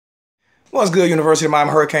What's good, University of Miami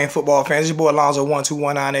Hurricane football fans? It's your boy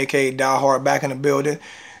Alonzo1219, aka Die Hard, back in the building.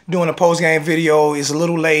 Doing a post-game video. It's a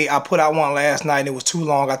little late. I put out one last night and it was too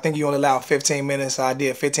long. I think you only allowed 15 minutes. So I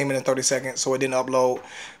did 15 minutes, 30 seconds, so it didn't upload.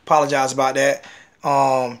 Apologize about that.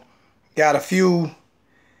 Got a few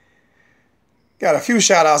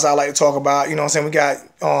shout outs I'd like to talk about. You know what I'm saying? We got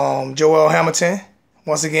Joel Hamilton.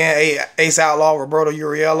 Once again, Ace Outlaw, Roberto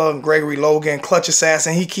Uriella, and Gregory Logan, Clutch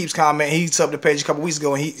Assassin. He keeps commenting. He subbed the page a couple weeks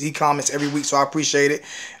ago, and he comments every week, so I appreciate it.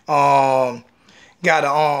 Got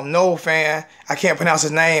a Noel fan. I can't pronounce his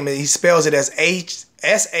name. He spells it as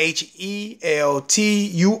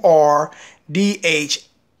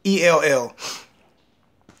SHELTURDHELL.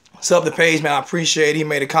 Sub the page, man. I appreciate it. He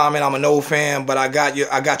made a comment. I'm a Noel fan, but I got you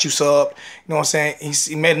subbed. You know what I'm saying?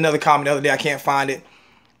 He made another comment the other day. I can't find it.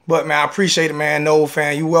 But, man, I appreciate it, man. Noel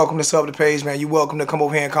fan, you welcome to sub the page, man. You welcome to come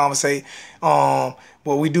over here and conversate. But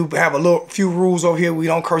we do have a few rules over here. We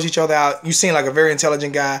don't curse each other out. You seem like a very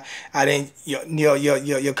intelligent guy.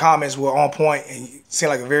 Your comments were on point, and you seem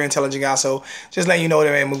like a very intelligent guy. So just letting you know that,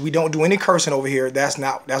 man, we don't do any cursing over here. That's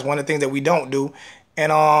one of the things that we don't do.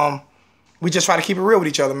 And we just try to keep it real with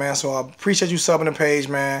each other, man. So I appreciate you subbing the page,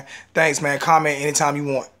 man. Thanks, man. Comment anytime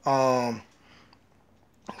you want.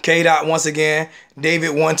 K-Dot once again,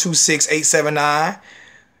 David126879,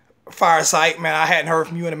 Firesight, man, I hadn't heard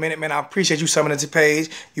from you in a minute, man. I appreciate you subbing to the page.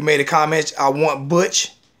 You made a comment. I want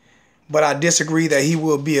Butch, but I disagree that he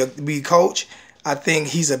will be coach. I think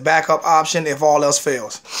he's a backup option if all else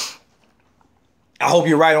fails. I hope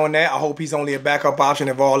you're right on that. I hope he's only a backup option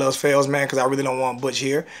if all else fails, man, because I really don't want Butch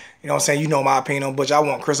here. You know what I'm saying? You know my opinion on Butch. I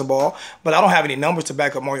want Cristobal, but I don't have any numbers to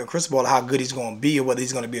back up Mario Cristobal, how good he's going to be or whether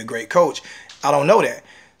he's going to be a great coach. I don't know that.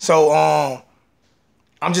 So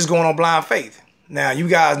I'm just going on blind faith. Now, you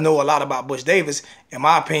guys know a lot about Butch Davis. In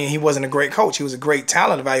my opinion, he wasn't a great coach. He was a great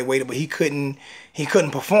talent evaluator, but he couldn't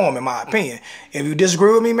perform, in my opinion. If you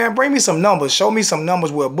disagree with me, man, bring me some numbers. Show me some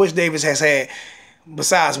numbers where Butch Davis has had,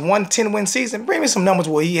 besides one 10-win season, bring me some numbers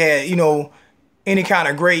where he had, any kind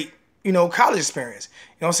of great, college experience.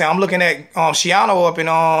 You know what I'm saying? I'm looking at Shiano up in,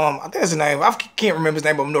 I think that's his name. I can't remember his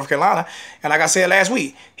name, but North Carolina. And like I said last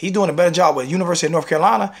week, he's doing a better job with the University of North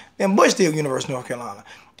Carolina than Butch did with University of North Carolina.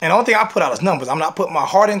 And the only thing I put out is numbers. I'm not putting my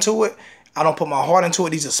heart into it. I don't put my heart into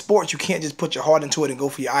it. These are sports. You can't just put your heart into it and go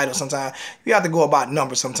for your idol sometimes. You have to go about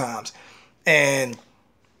numbers sometimes. And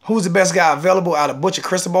who's the best guy available out of Butch or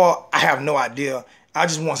Cristobal? I have no idea. I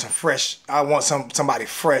just want some fresh. I want somebody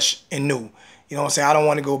fresh and new. You know what I'm saying? I don't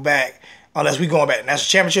want to go back. Unless we going back to national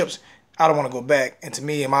championships, I don't want to go back. And to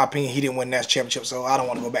me, in my opinion, he didn't win national championship, so I don't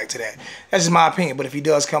want to go back to that. That's just my opinion. But if he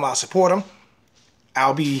does come, I'll support him.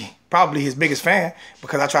 I'll be probably his biggest fan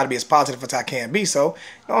because I try to be as positive as I can be. So, you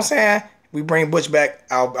know what I'm saying? We bring Butch back,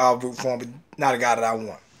 I'll root for him, but not a guy that I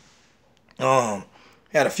want.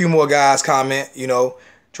 Had a few more guys comment,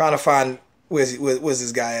 trying to find where's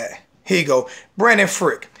this guy at. Here you go. Brandon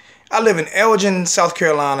Frick. I live in Elgin, South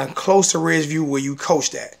Carolina, close to Ridgeview where you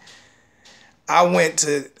coached at. I went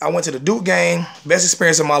to the Duke game, best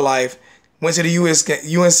experience of my life. Went to the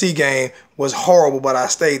UNC game, was horrible, but I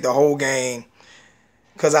stayed the whole game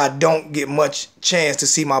because I don't get much chance to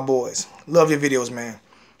see my boys. Love your videos, man.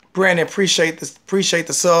 Brandon, appreciate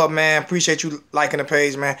the sub, man. Appreciate you liking the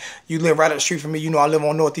page, man. You live right up the street from me. I live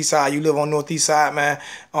on Northeast Side. You live on Northeast Side, man.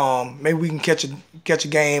 Maybe we can catch a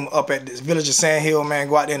game up at this Village of Sand Hill, man.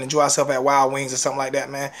 Go out there and enjoy ourselves at Wild Wings or something like that,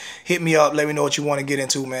 man. Hit me up. Let me know what you want to get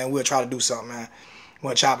into, man. We'll try to do something, man.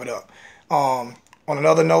 We'll chop it up. On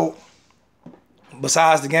another note,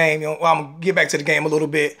 besides the game, I'm going to get back to the game a little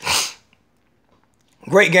bit.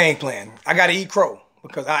 Great game plan. I got to eat crow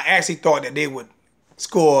because I actually thought that they would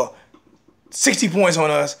score 60 points on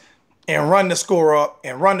us and run the score up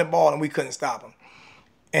and run the ball, and we couldn't stop them.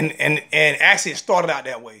 And actually it started out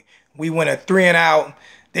that way. We went a 3-and-out.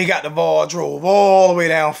 They got the ball, drove all the way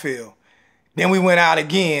downfield. Then we went out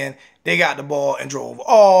again. They got the ball and drove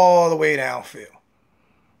all the way downfield.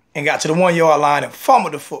 And got to the 1-yard line and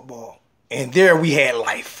fumbled the football. And there we had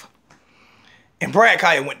life. And Brad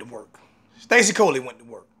Kaya went to work. Stacey Coley went to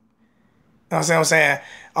work. You know what I'm saying?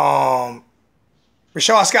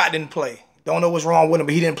 Rashad Scott didn't play. Don't know what's wrong with him,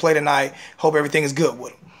 but he didn't play tonight. Hope everything is good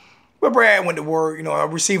with him. But Brad went to work. Our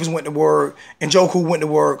receivers went to work. And Njoku went to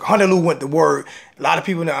work. Hunter Lou went to work. A lot of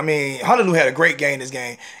people know. Hunter Lou had a great game this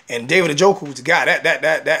game. And David Njoku was the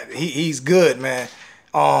guy. He's good, man.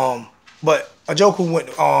 But Njoku went.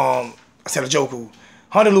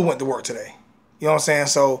 Hunter Lou went to work today. You know what I'm saying?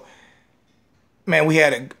 So, man, we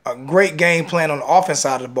had a great game plan on the offense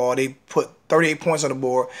side of the ball. They put 38 points on the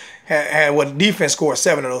board. The defense scored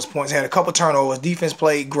 7 of those points. Had a couple turnovers. Defense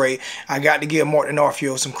played great. I got to give Martin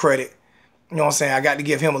Arfield some credit. You know what I'm saying? I got to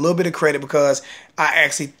give him a little bit of credit because I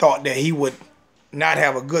actually thought that he would not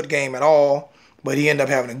have a good game at all, but he ended up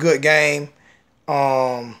having a good game.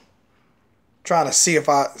 Trying to see if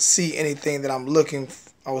I see anything that I'm looking.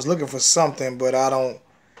 I was looking for something, but I don't.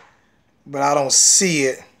 But I don't see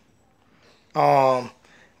it.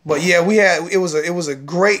 But yeah, it was a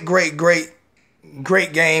great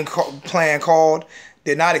game plan called.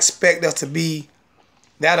 Did not expect us to be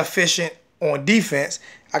that efficient on defense.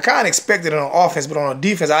 I kind of expected it on offense, but on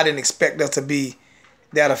defense, I didn't expect us to be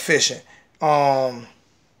that efficient. I'm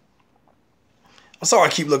sorry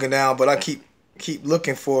I keep looking down, but I keep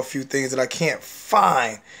looking for a few things that I can't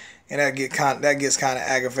find, and that gets kind of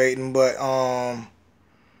aggravating. But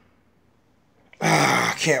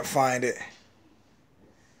I can't find it.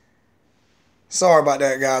 Sorry about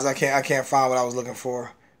that, guys. I can't find what I was looking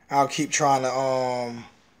for. I'll keep trying to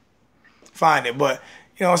find it, but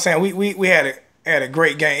you know what I'm saying. We had a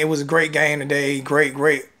great game. It was a great game today.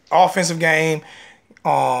 Great offensive game.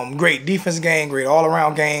 Great defense game, great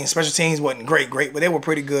all-around game. Special teams wasn't great, but they were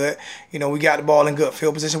pretty good. You know, we got the ball in good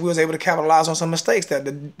field position. We was able to capitalize on some mistakes that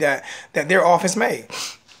their offense made.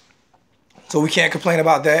 So we can't complain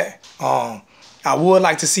about that. I would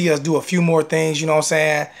like to see us do a few more things, you know what I'm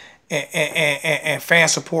saying, and fan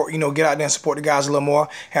support, you know, get out there and support the guys a little more.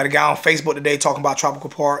 Had a guy on Facebook today talking about Tropical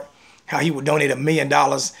Park, how he would donate $1 million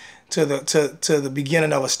to the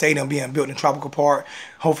beginning of a stadium being built in Tropical Park,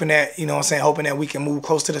 hoping that, you know what I'm saying, hoping that we can move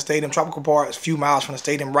close to the stadium. Tropical Park is a few miles from the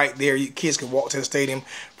stadium right there. Kids can walk to the stadium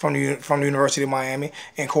from the University of Miami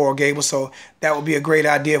and Coral Gables. So that would be a great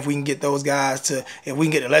idea if we can get those guys to, if we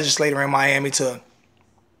can get the legislator in Miami to,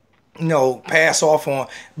 you know, pass off on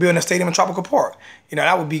building a stadium in Tropical Park. You know,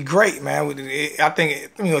 that would be great, man. I think,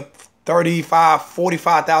 you know,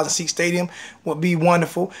 45,000 seat stadium would be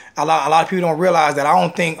wonderful. A lot of people don't realize that. I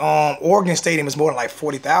don't think Oregon Stadium is more than like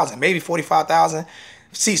 40,000, maybe 45,000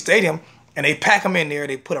 seat stadium, and they pack them in there.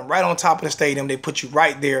 They put them right on top of the stadium. They put you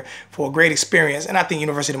right there for a great experience, and I think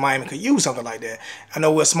University of Miami could use something like that. I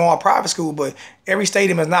know we're a small private school, but every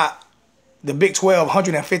stadium is not the Big 12,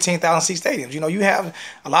 115,000 seat stadiums. You know, you have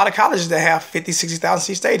a lot of colleges that have 50,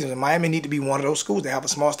 60,000 seat stadiums, and Miami need to be one of those schools that have a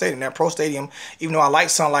small stadium. That Pro Stadium, even though I like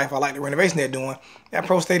Sun Life, I like the renovation they're doing, that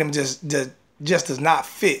Pro Stadium just does not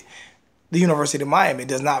fit the University of Miami. It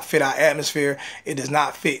does not fit our atmosphere. It does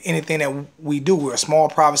not fit anything that we do. We're a small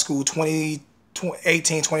private school,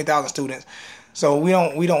 20,000 students. So we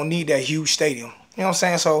don't need that huge stadium. You know what I'm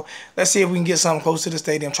saying? So let's see if we can get something close to the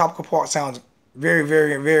stadium. Tropical Park sounds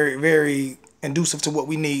very inducive to what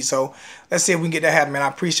we need. So let's see if we can get that happen, man. I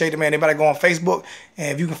appreciate it, man. Everybody go on Facebook,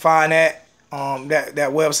 and if you can find that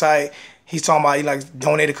that website, he's talking about he like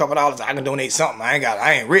donate a couple dollars. I can donate something.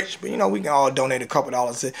 I ain't rich, but you know, we can all donate a couple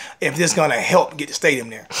dollars if this gonna help get the stadium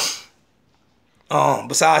there.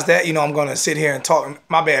 Besides that, you know, I'm gonna sit here and talk.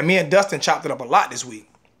 My bad. Me and Dustin chopped it up a lot this week.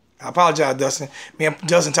 I apologize, Dustin. Me and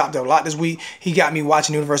Dustin chopped up a lot this week. He got me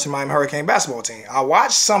watching the University of Miami Hurricane basketball team. I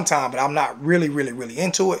watch sometime, but I'm not really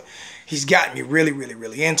into it. He's got me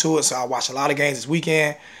really into it. So I watched a lot of games this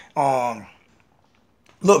weekend.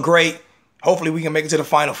 Look great. Hopefully we can make it to the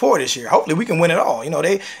Final Four this year. Hopefully we can win it all. You know,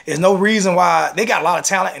 there's no reason why. They got a lot of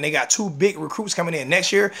talent, and they got 2 big recruits coming in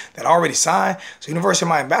next year that already signed. So University of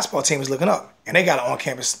Miami basketball team is looking up, and they got an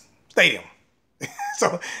on-campus stadium.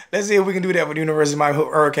 So let's see if we can do that with the University of Miami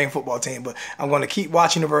Hurricane football team. But I'm going to keep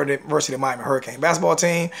watching the University of Miami Hurricane basketball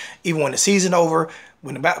team. Even when the season over,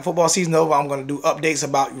 when the football season over, I'm going to do updates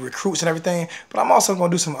about recruits and everything. But I'm also going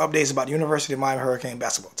to do some updates about the University of Miami Hurricane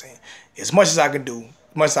basketball team. As much as I can do,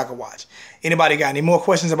 as much as I can watch. Anybody got any more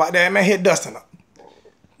questions about that, man, hit Dustin up.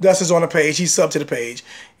 Dustin's on the page. He's sub to the page.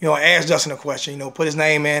 You know, ask Dustin a question. You know, put his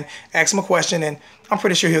name in, ask him a question, and I'm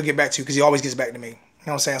pretty sure he'll get back to you because he always gets back to me. You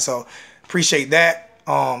know what I'm saying? So appreciate that.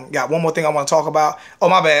 Got one more thing I want to talk about. Oh,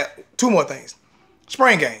 my bad. 2 more things.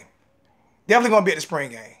 Spring game. Definitely going to be at the spring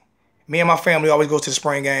game. Me and my family always go to the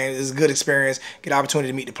spring game. It's a good experience. Get the opportunity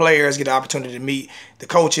to meet the players. Get the opportunity to meet the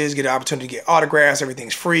coaches. Get the opportunity to get autographs.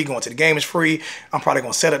 Everything's free. Going to the game is free. I'm probably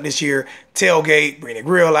going to set up this year. Tailgate. Bring the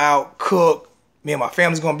grill out. Cook. Me and my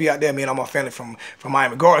family's going to be out there. Me and all my family from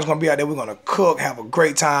Miami Gardens going to be out there. We're going to cook. Have a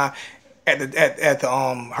great time at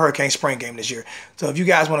the Hurricane spring game this year. So if you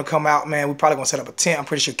guys want to come out, man, we're probably going to set up a tent. I'm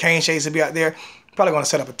pretty sure Kane Shades will be out there. Probably going to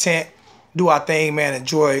set up a tent, do our thing, man.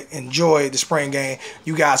 Enjoy the spring game.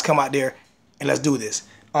 You guys come out there and let's do this.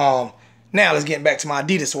 Now let's get back to my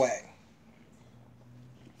Adidas swag.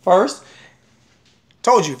 First,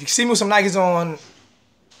 told you, if you see me with some Nikes on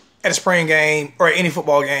at a spring game or at any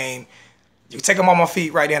football game, you can take them on my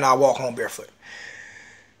feet right there and I'll walk home barefoot.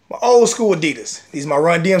 My old school Adidas. These are my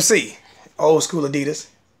Run DMC. Old school Adidas.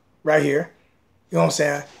 Right here. You know what I'm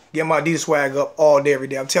saying? Get my Adidas swag up all day, every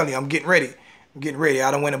day. I'm telling you, I'm getting ready. I'm getting ready.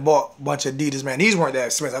 I done went and bought a bunch of Adidas, man. These weren't that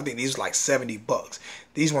expensive. I think these were like $70.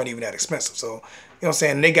 These weren't even that expensive. So, you know what I'm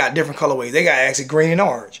saying? They got different colorways. They got actually green and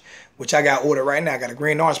orange, which I got ordered right now. I got a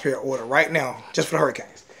green and orange pair ordered right now just for the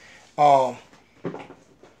Hurricanes.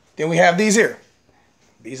 Then we have these here.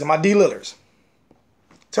 These are my D Lillards.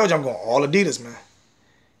 Told you I'm going all Adidas, man.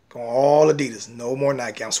 Going all Adidas. No more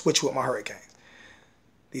Nike. I'm switching with my Hurricanes.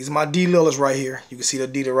 These are my D Lillards right here. You can see the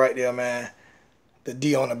Adidas right there, man. The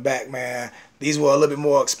D on the back, man. These were a little bit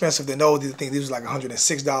more expensive than those. I think these was like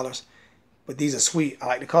 $106. But these are sweet. I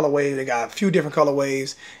like the colorway. They got a few different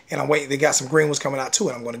colorways. And I'm waiting. They got some green ones coming out too,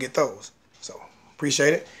 and I'm going to get those. So,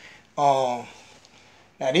 appreciate it.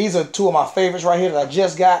 Now, these are two of my favorites right here that I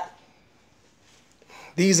just got.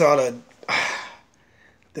 These are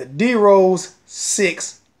the D-Rose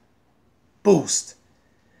 6 Boost.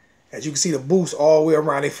 As you can see, the Boost all the way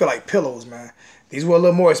around. They feel like pillows, man. These were a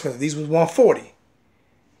little more expensive. These was $140,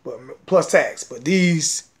 but plus tax. But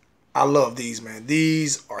these, I love these, man.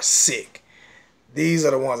 These are sick. These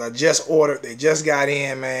are the ones I just ordered. They just got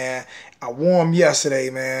in, man. I wore them yesterday,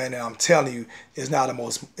 man, and I'm telling you, it's not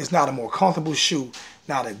a more comfortable shoe.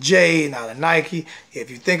 Not a J, not a Nike.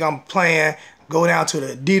 If you think I'm playing, go down to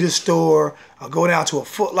the Adidas store or go down to a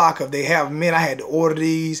Foot Locker. If they have them in, I had to order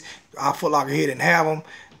these. Our Foot Locker here didn't have them.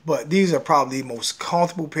 But these are probably the most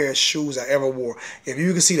comfortable pair of shoes I ever wore. If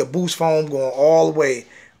you can see the Boost foam going all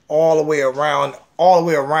the way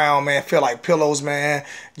around, man, feel like pillows, man.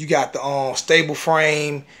 You got the stable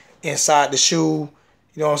frame inside the shoe.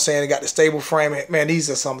 You know what I'm saying? They got the stable frame. Man, these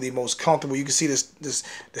are some of the most comfortable. You can see the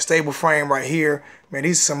stable frame right here. Man,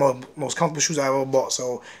 these are some of the most comfortable shoes I ever bought.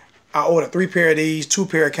 So I ordered 3 pair of these. 2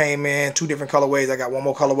 pair came in. 2 different colorways. I got one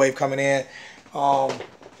more color wave coming in.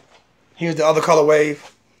 Here's the other color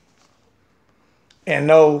wave. And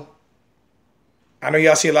no, I know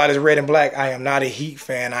y'all see a lot of this red and black. I am not a Heat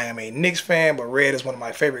fan. I am a Knicks fan, but red is one of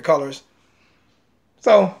my favorite colors.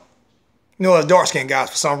 So, you know, as dark-skinned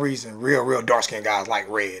guys, for some reason, real dark-skinned guys like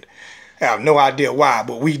red. I have no idea why,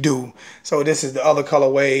 but we do. So this is the other color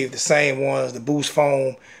wave, the same ones, the Boost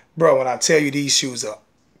foam. Bro, when I tell you these shoes are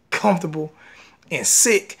comfortable and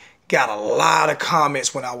sick, got a lot of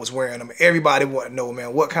comments when I was wearing them. Everybody wanted to know,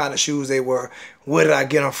 man, what kind of shoes they were, where did I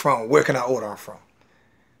get them from, where can I order them from?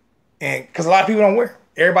 And because a lot of people don't wear them.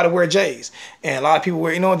 Everybody wear J's. And a lot of people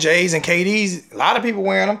wear, you know, J's and KD's. A lot of people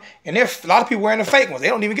wearing them. And there's a lot of people wearing the fake ones. They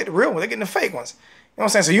don't even get the real ones. They're getting the fake ones. You know what I'm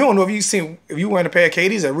saying? So you don't know if you wearing a pair of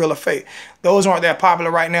KD's are real or fake. Those aren't that popular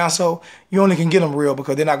right now. So you only can get them real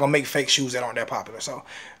because they're not going to make fake shoes that aren't that popular. So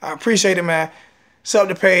I appreciate it, man. Sub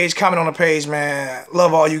the page. Comment on the page, man.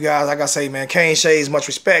 Love all you guys. Like I say, man, Kane Shades, much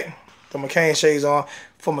respect. Put my Kane Shades on.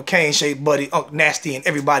 For my Kane Shades buddy, Unc Nasty, and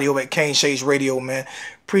everybody over at Kane Shades Radio, man.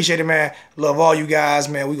 Appreciate it, man. Love all you guys,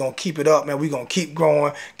 man. We're going to keep it up, man. We're going to keep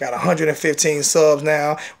growing. Got 115 subs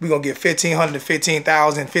now. We're going to get 1,500 to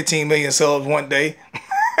 15,000, 15 million subs one day.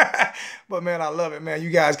 But, man, I love it, man.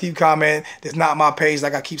 You guys keep commenting. It's not my page.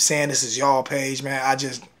 Like I keep saying, this is y'all page, man. I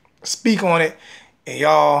just speak on it, and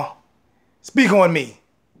y'all speak on me.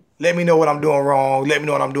 Let me know what I'm doing wrong. Let me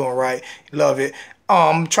know what I'm doing right. Love it.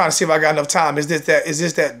 I'm trying to see if I got enough time. Is this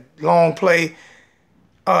that long play?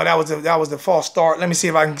 That was the false start. Let me see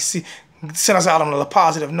if I can send us out on a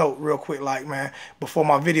positive note real quick, like, man, before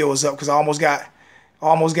my video is up, because I almost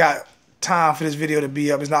got time for this video to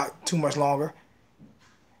be up. It's not too much longer.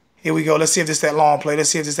 Here we go. Let's see if this that long play.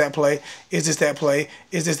 Let's see if this that play. Is this that play?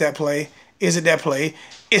 Is this that play? Is it that play?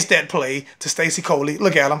 It's that play to Stacy Coley.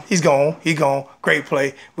 Look at him. He's gone. He gone. Great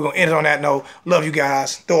play. We're going to end it on that note. Love you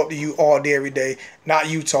guys. Throw up to you all day, every day. Not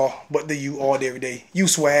Utah, but the you all day, every day. You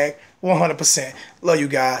swag, 100%. Love you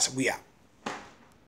guys. We out.